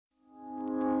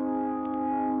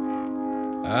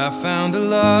I found a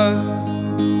love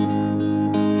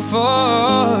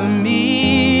for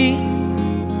me.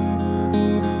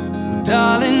 Well,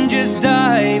 darling, just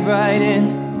dive right in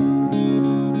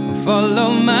and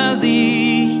follow my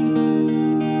lead.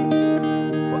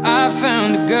 Well, I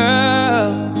found a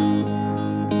girl,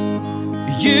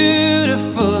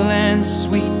 beautiful and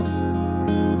sweet.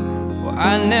 Well,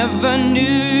 I never knew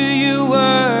you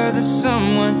were the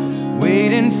someone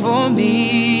waiting for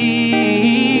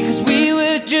me. 'Cause we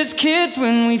were just kids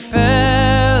when we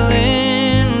fell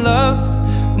in love,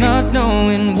 not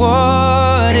knowing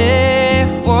what it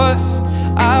was.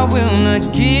 I will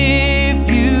not give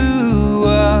you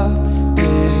up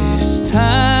this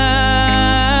time.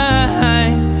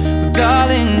 Well,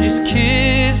 darling, just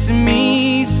kiss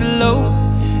me slow.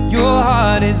 Your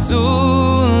heart is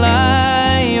all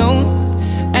I own,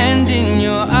 and in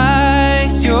your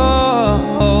eyes you're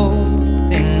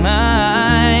holding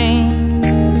mine.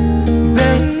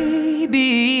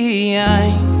 Baby,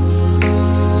 I'm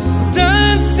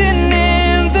dancing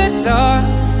in the dark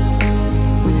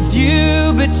with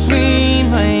you between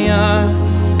my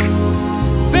arms,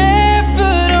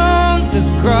 barefoot on the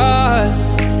grass.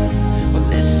 We're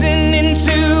listening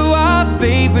to our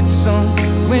favorite song.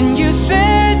 When you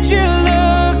said you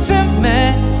looked a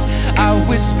mess, I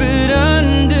whispered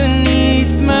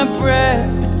underneath my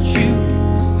breath, but you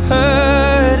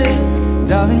heard it.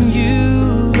 Darling, you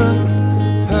look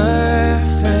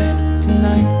perfect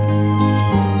tonight.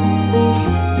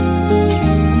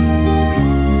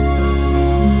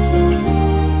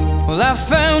 Well, I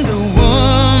found a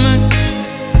woman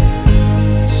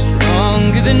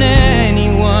stronger than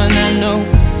anyone I know.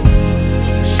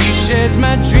 She shares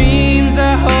my dreams.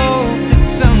 I hope that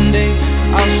someday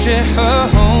I'll share her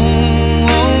home.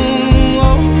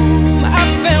 I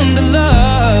found a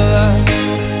love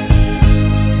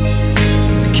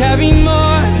to carry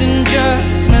more than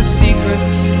just my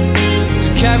secrets, to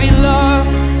carry love,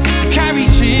 to carry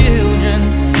children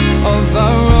of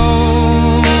our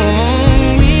own.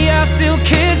 We are still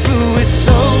kids, but we're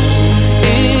so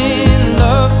in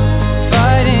love,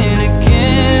 fighting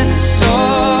against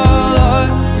all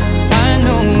odds. I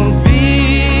know we'll be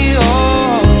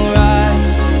alright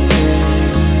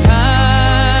this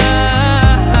time.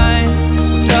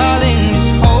 Darling,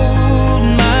 just hold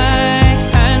my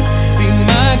hand, be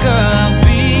my girl, I'll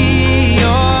be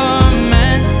your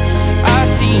man. I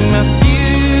see my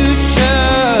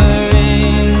future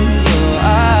in your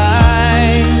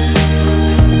eyes.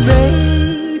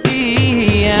 Baby,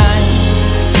 I'm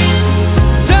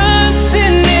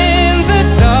dancing in the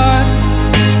dark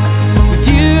with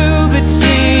you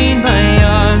between my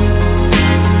arms,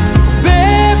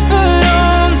 barefoot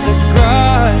on the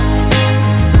grass,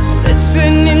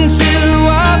 listening to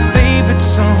our favorite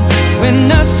song. When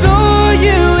I saw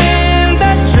you in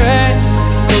that dress,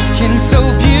 looking so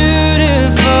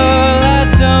beautiful, I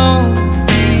don't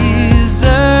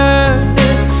deserve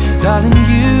this. Darling,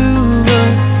 you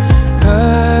look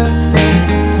perfect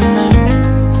tonight.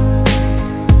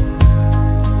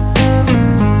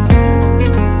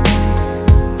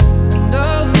 No,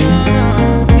 no, no.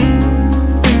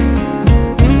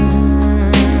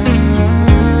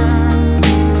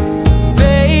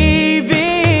 Baby,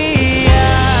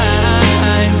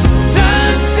 I'm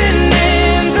dancing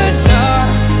in the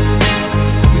dark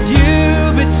with you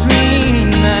between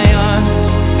my arms,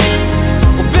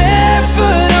 or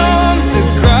barefoot on the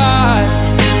grass,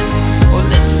 or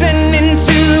listening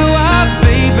to our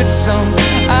favorite song.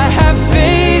 I have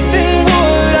faith in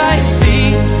what I see.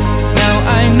 Now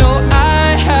I know I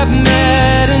have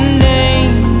met an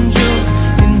angel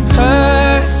in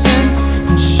person,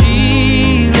 and she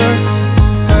looks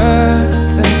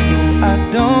perfect. I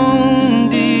don't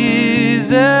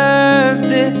deserve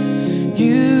this.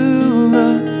 You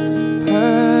look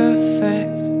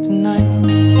perfect tonight.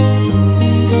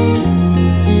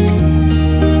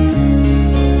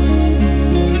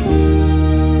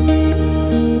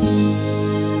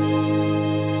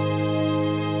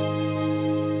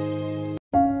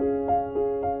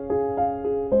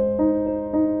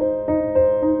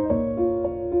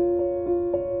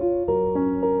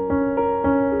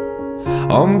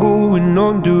 I'm going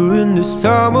on during this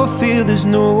time. I feel there's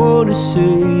no one to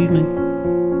save me.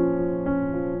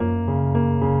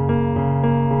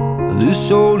 This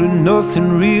all and nothing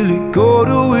really got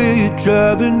away. You're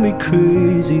driving me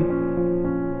crazy.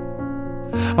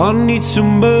 I need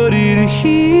somebody to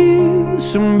hear,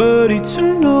 somebody to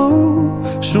know,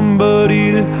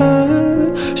 somebody to have,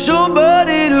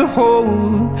 somebody to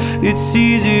hold. It's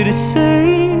easy to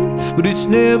say, but it's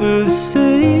never the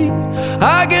same.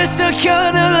 I guess I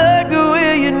kinda like the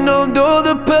way you numbed all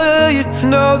the pain.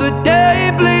 Now the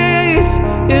day bleeds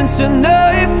bleeds into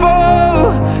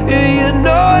nightfall, and you're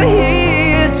not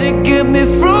here to get me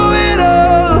through it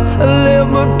all. I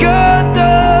let my guard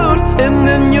down, and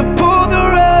then you pulled the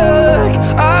rug.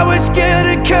 I was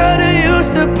getting kinda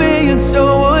used to being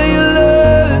someone you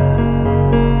loved.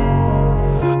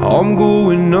 I'm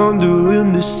going under,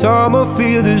 and this time I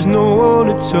fear there's no one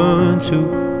to turn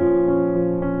to.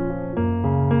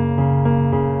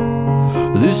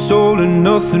 This all or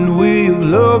nothing way of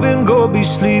loving, go be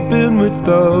sleeping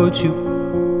without you.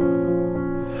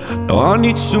 Now I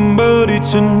need somebody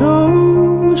to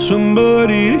know,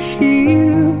 somebody to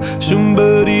hear,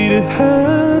 somebody to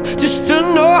have, just to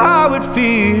know how it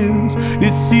feels.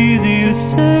 It's easy to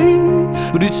say,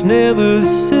 but it's never the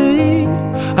same.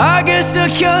 I guess I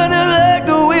kinda like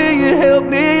the way you help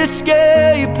me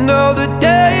escape. Now the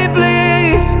day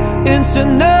bleeds into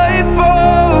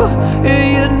nightfall, and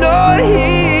you're not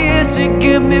here to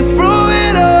get me through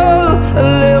it all. I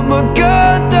let my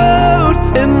guard down,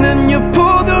 and then you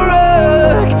pulled the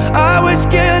rug. I was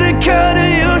getting kinda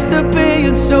used to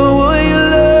being someone you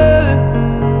loved,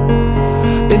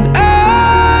 and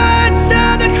I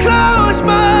tend to close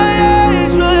my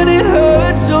eyes when it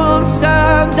hurts.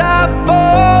 Sometimes I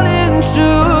fall into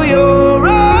your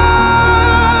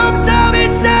arms. I'll be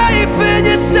safe in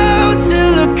your soul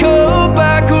till I come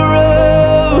back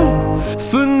around.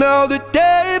 For now the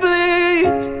day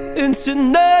bleeds into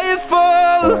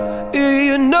nightfall, and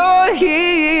you're not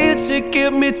here to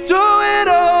get me through it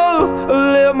all. I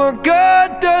let my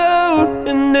guard down,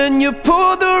 and then you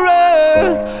pulled the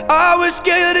rug. I was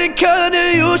getting kinda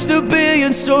used to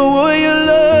being someone you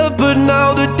love, but now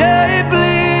the day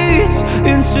bleeds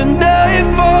into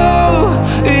nightfall,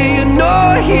 and you're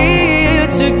not here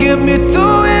to get me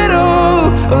through it all.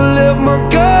 I let my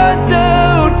guard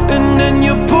down, and then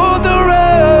you pulled the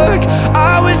rug.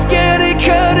 I was getting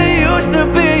kinda used to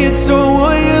being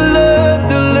someone you loved.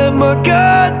 I let my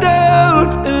guard down,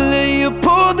 and then you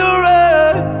pulled the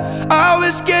rug. I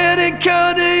was getting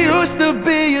kinda used to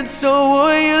being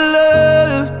someone you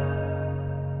loved.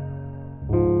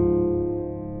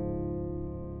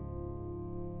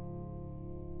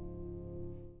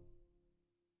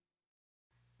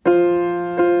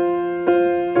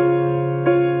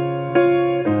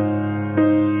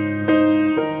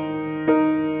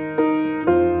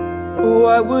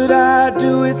 What would I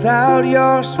do without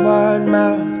your smart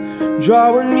mouth?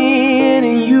 Drawing me in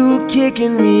and you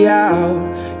kicking me out.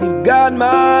 You got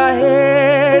my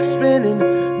head spinning,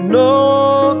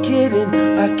 no kidding.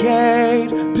 I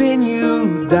can't pin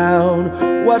you down.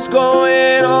 What's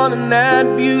going on in that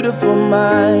beautiful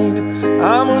mind?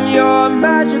 I'm on your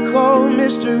magical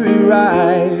mystery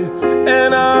ride,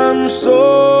 and I'm so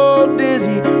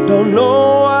dizzy, don't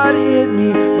know what hit me,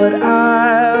 but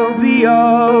I'll be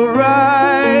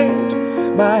alright.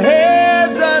 My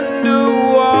head's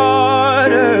underwater,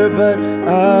 but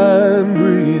I'm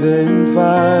breathing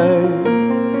fine.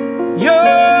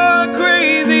 You're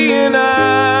crazy and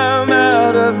I'm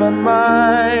out of my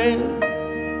mind,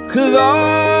 'cause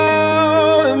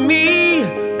all of me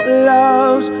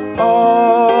loves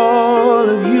all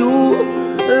of you.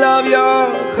 Love your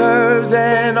curves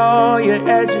and all your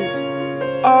edges,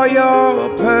 all your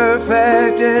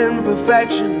perfect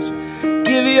imperfections.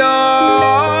 Give your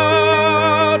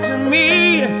all to me,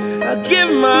 I'll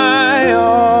give my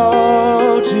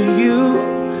all to you.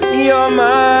 You're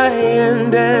my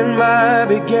end and my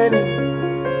beginning.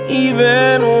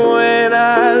 Even when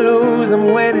I lose, I'm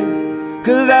winning,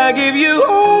 'cause I give you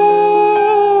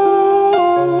all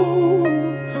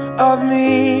of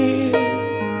me,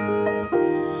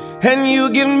 and you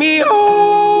give me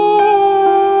all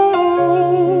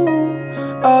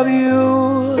of you.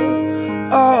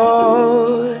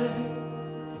 Oh,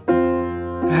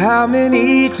 how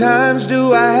many times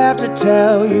do I have to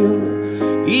tell you?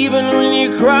 Even when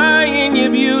you're crying,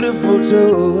 you're beautiful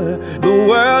too. The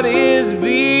world is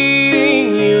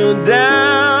beating you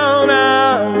down.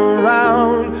 I'm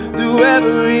around through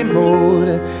every mood.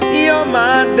 You're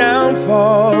my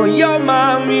downfall, you're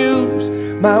my muse,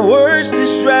 my worst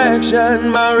distraction,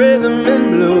 my rhythm and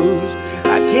blues.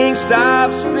 I can't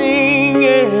stop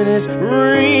singing, it's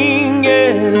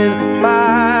ringing in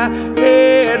my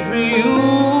head for you.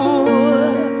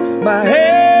 My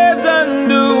head's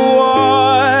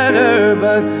underwater,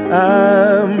 but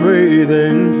I'm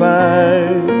breathing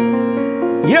fine.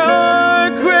 You're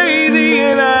crazy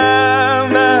and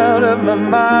I'm out of my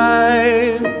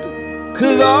mind,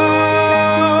 'cause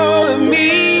all of me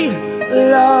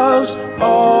loves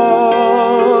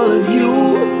all of you.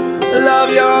 Love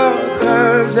your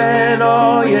curves and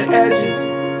all your edges,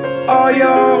 all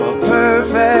your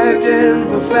perfect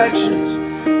imperfections.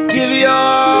 Give your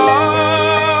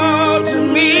all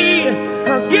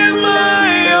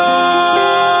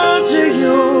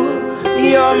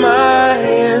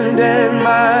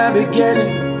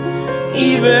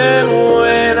Even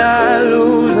when I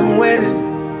lose, I'm winning.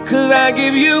 'Cause I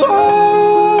give you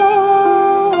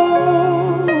all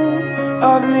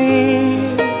of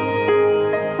me,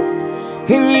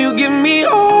 and you give me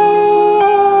all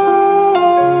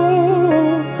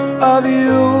of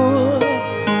you.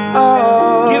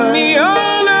 Oh, give me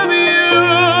all of you.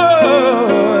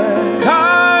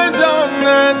 Cards on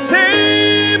the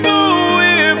table,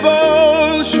 we're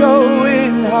both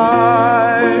showing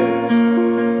hearts,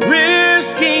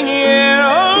 risking it,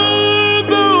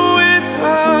 although it's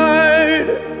hard.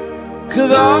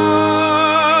 'Cause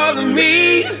all of me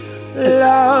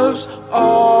loves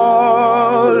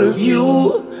all of you.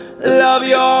 Love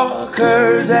your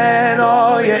curves and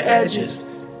all your edges,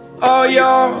 all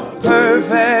your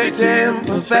perfect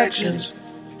imperfections.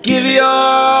 Give your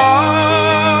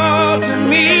all to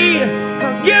me,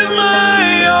 I'll give my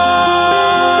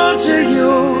all to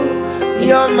you.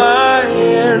 You're my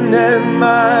end and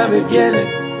my beginning.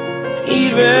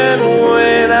 Even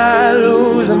when I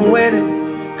lose, I'm winning.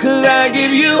 'Cause I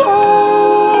give you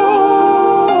all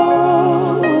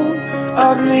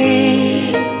of me,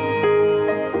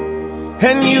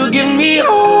 and you give me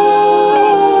all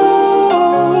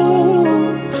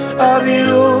of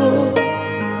you.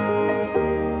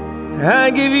 I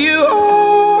give you all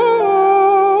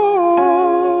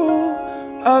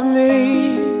of me,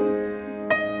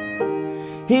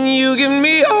 and you give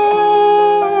me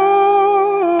all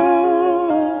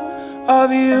of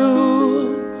you.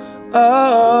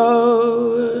 Oh.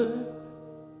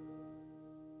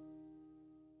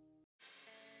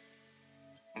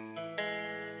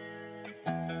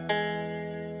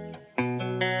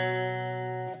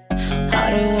 I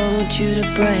don't want you to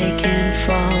break and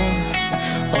fall,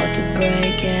 or to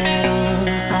break at all.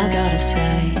 I gotta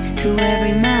say, to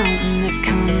every mountain that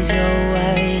comes your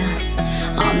way,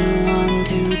 I'm the one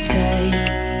to take.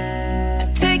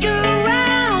 I'd take you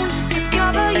around just to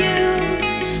cover you,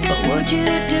 but would you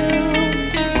do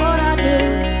what I do?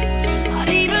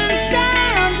 I'd even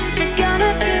stand just to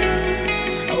gonna do,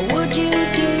 or would you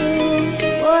do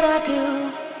what I do?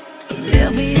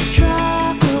 There'll be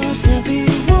struggles, there'll be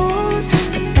wounds,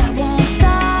 but that won't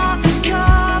stop me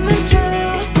coming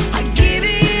through. I'd give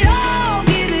it all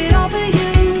for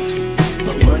you,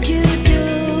 but would you do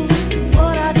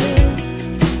what I do?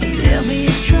 There'll be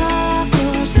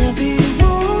struggles, there'll be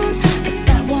wounds, but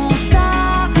that won't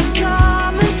stop me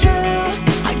coming through.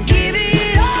 I'd give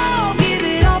it all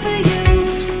for you,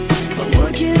 but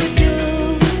would you do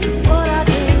what I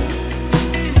do?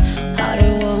 I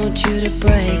don't want you to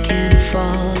break and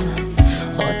fall,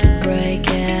 or to break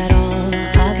at all.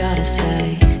 I gotta say,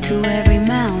 to every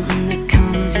mountain that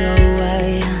comes your way,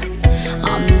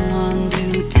 I'm the one to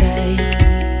take.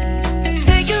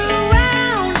 Take you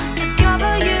around just to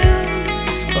cover you,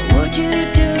 but would you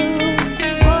do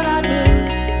what I do?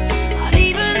 I'd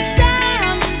even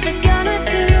stand just to gonna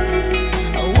do,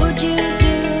 or would you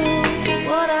do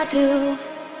what I do?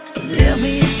 There'll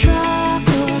be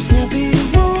struggles, there'll be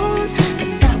wounds,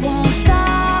 but that won't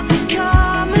stop me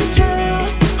coming through.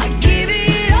 I'd give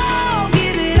it all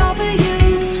for you,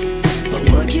 but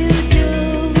would you do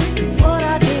what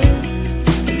I do?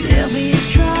 There'll be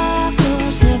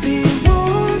struggles, there'll be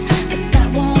wounds, but that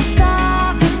won't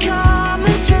stop me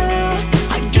coming through.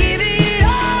 I'd give it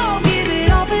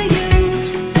all for you,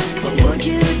 but would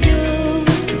you do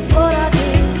what I do?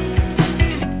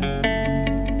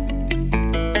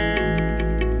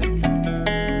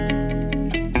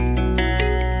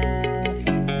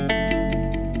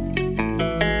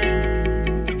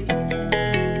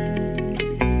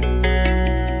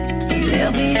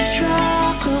 There'll be struggles.